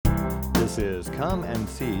This is Come and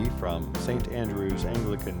See from St. Andrew's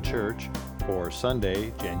Anglican Church for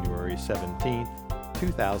Sunday, January 17th,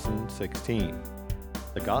 2016.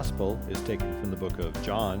 The Gospel is taken from the book of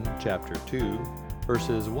John, chapter 2,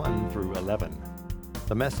 verses 1 through 11.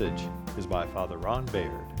 The message is by Father Ron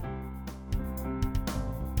Baird.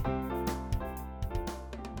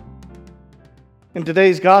 In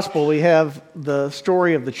today's gospel, we have the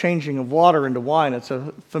story of the changing of water into wine. It's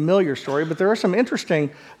a familiar story, but there are some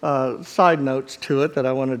interesting side notes to it that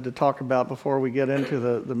I wanted to talk about before we get into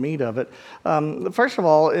the meat of it. First of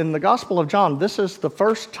all, in the Gospel of John, this is the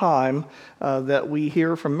first time that we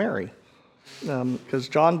hear from Mary, because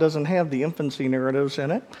John doesn't have the infancy narratives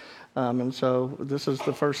in it. And so this is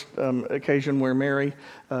the first occasion where Mary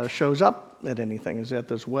shows up at anything, is at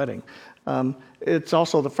this wedding. It's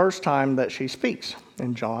also the first time that she speaks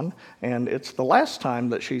in John, and it's the last time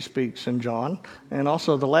that she speaks in John, and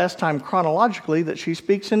also the last time chronologically that she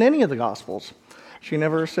speaks in any of the Gospels. She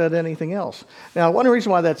never said anything else. Now, one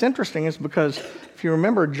reason why that's interesting is because, if you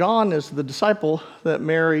remember, John is the disciple that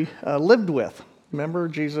Mary lived with. Remember,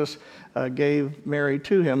 Jesus gave Mary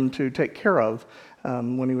to him to take care of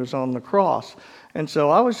when he was on the cross. And so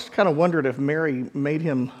I always kind of wondered if Mary made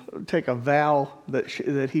him take a vow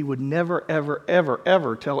that he would never, ever, ever,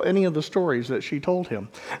 ever tell any of the stories that she told him.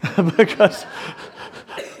 because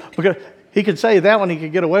he could say that one he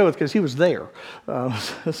could get away with because he was there.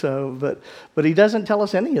 But he doesn't tell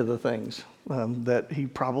us any of the things that he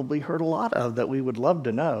probably heard a lot of that we would love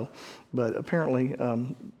to know. But apparently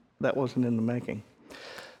that wasn't in the making.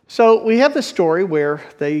 So we have this story where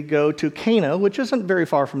they go to Cana, which isn't very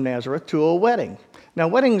far from Nazareth, to a wedding. Now,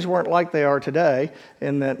 weddings weren't like they are today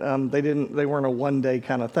in that they weren't a one-day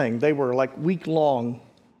kind of thing. They were like week-long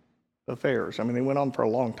affairs. I mean, they went on for a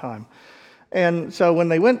long time. And so when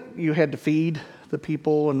they went, you had to feed the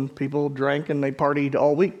people, and people drank and they partied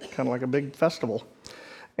all week, kind of like a big festival.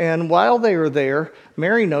 And while they were there,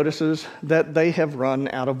 Mary notices that they have run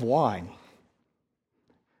out of wine.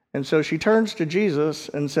 And so she turns to Jesus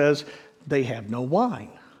and says, they have no wine.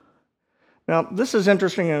 Now, this is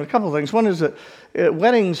interesting in a couple of things. One is that at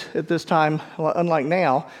weddings at this time, unlike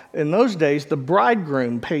now, in those days, the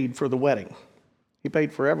bridegroom paid for the wedding. He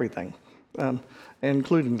paid for everything,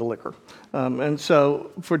 including the liquor. And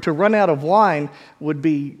so to run out of wine would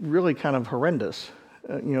be really kind of horrendous,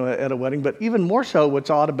 at a wedding. But even more so, what's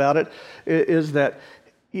odd about it is that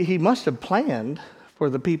he must have planned for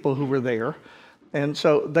the people who were there. And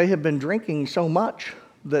so they have been drinking so much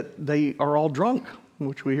that they are all drunk,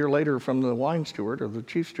 which we hear later from the wine steward or the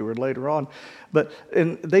chief steward later on.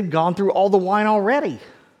 And they've gone through all the wine already,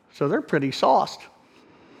 so they're pretty sauced.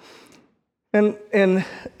 And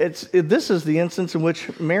this is the instance in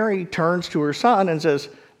which Mary turns to her son and says,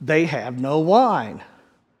 they have no wine.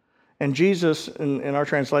 And Jesus, in our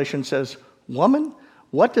translation, says, woman,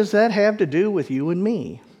 what does that have to do with you and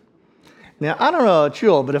me? Now, I don't know about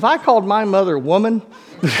you, but if I called my mother woman,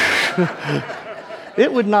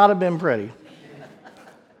 it would not have been pretty.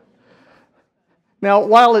 Now,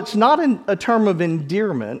 while it's not a term of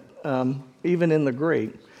endearment, even in the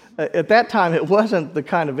Greek, at that time it wasn't the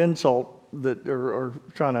kind of insult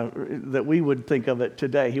that we would think of it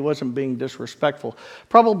today. He wasn't being disrespectful.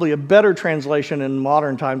 Probably a better translation in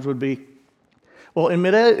modern times would be, well, in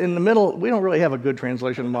the middle, we don't really have a good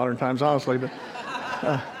translation in modern times, honestly, but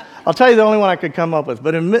I'll tell you the only one I could come up with.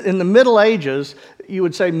 But in the Middle Ages, you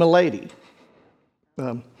would say milady.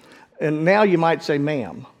 And now you might say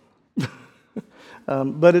ma'am.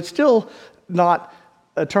 But it's still not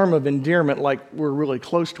a term of endearment like we're really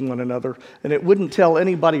close to one another. And it wouldn't tell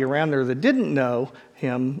anybody around there that didn't know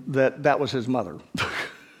him that was his mother.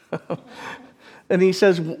 And he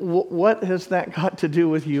says, what has that got to do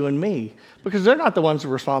with you and me? Because they're not the ones who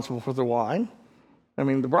are responsible for the wine. I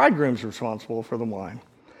mean, the bridegroom's responsible for the wine.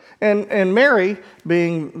 And Mary,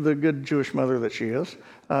 being the good Jewish mother that she is,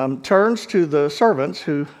 turns to the servants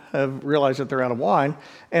who have realized that they're out of wine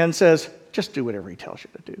and says, just do whatever he tells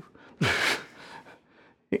you to do.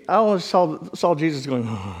 I always saw Jesus going,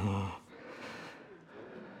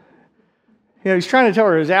 he's trying to tell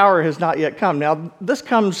her his hour has not yet come. Now, this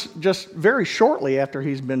comes just very shortly after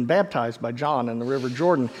he's been baptized by John in the River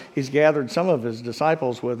Jordan. He's gathered some of his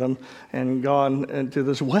disciples with him and gone into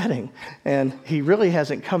this wedding. And he really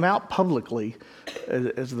hasn't come out publicly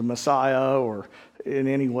as the Messiah or in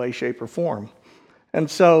any way, shape, or form. And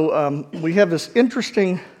so we have this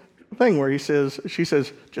interesting thing where she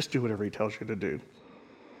says, just do whatever he tells you to do.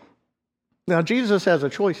 Now, Jesus has a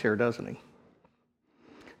choice here, doesn't he?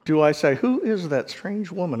 Do I say, who is that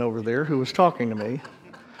strange woman over there who was talking to me?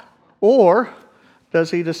 Or does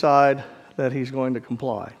he decide that he's going to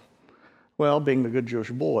comply? Well, being the good Jewish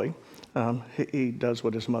boy, he does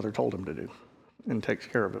what his mother told him to do and takes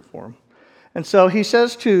care of it for him. And so he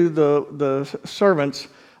says to the servants,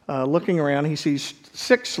 looking around, he sees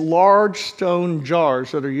 6 large stone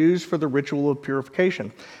jars that are used for the ritual of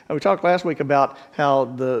purification. And we talked last week about how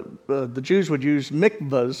the Jews would use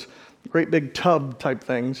mikvahs, great big tub type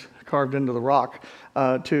things carved into the rock,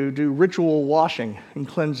 to do ritual washing and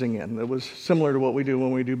cleansing in. It was similar to what we do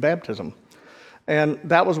when we do baptism. And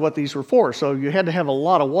that was what these were for. So you had to have a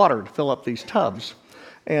lot of water to fill up these tubs.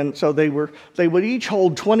 And so they would each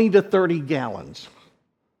hold 20 to 30 gallons.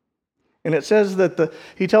 And it says that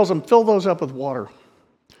he tells them, fill those up with water.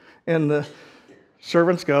 And the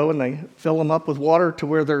servants go and they fill them up with water to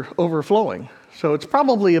where they're overflowing. So it's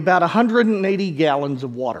probably about 180 gallons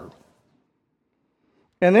of water.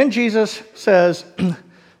 And then Jesus says,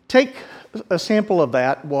 take a sample of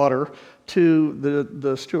that water to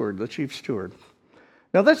the steward, the chief steward.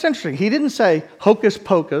 Now that's interesting. He didn't say hocus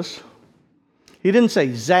pocus. He didn't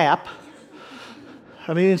say zap.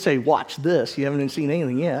 I mean, he didn't say watch this. You haven't seen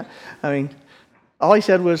anything yet. I mean, all he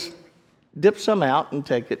said was dip some out and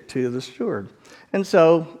take it to the steward. And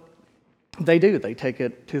so they do. They take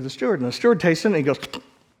it to the steward. And the steward tastes it and he goes,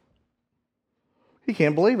 he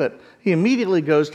can't believe it. He immediately goes